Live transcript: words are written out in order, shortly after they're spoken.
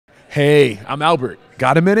Hey, I'm Albert.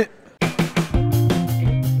 Got a minute?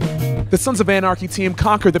 The Sons of Anarchy team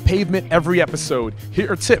conquer the pavement every episode. Here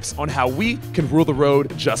are tips on how we can rule the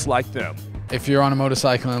road just like them. If you're on a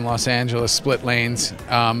motorcycle in Los Angeles, split lanes,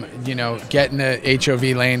 get in the HOV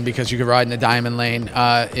lane because you can ride in the diamond lane.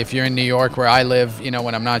 If you're in New York where I live,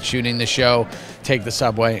 when I'm not shooting the show, take the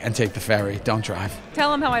subway and take the ferry. Don't drive. Tell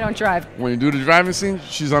them how I don't drive. When you do the driving scene,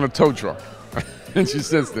 she's on a tow truck and she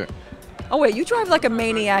sits there. Oh, wait, you drive like a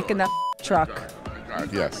maniac in that truck.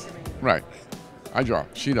 Yes, right. I drive.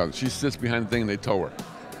 She doesn't. She sits behind the thing and they tow her.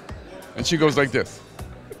 And she goes like this.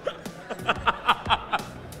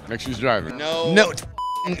 Like she's driving. No, it's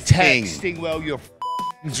texting while you're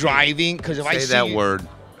driving. Because if I see that you, word.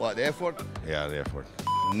 What, the F word? Yeah, the F word.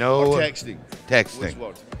 Or No texting? texting. Which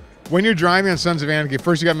word? When you're driving on Sons of Anarchy,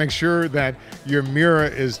 first you got to make sure that your mirror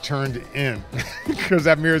is turned in because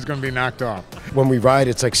that mirror is going to be knocked off. When we ride,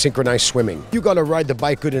 it's like synchronized swimming. You got to ride the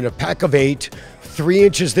bike good in a pack of 8, 3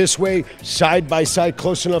 inches this way, side by side,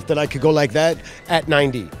 close enough that I could go like that at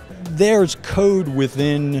 90. There's code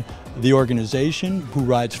within the organization, who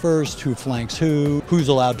rides first, who flanks who's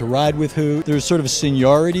allowed to ride with who. There's sort of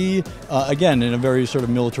seniority, again, in a very sort of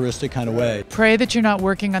militaristic kind of way. Pray that you're not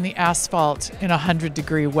working on the asphalt in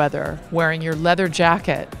 100-degree weather, wearing your leather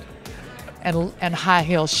jacket and high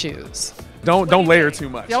heel shoes. Don't layer too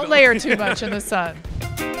much. Don't layer too much in the sun.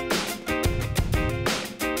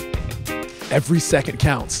 Every second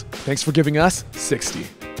counts. Thanks for giving us 60.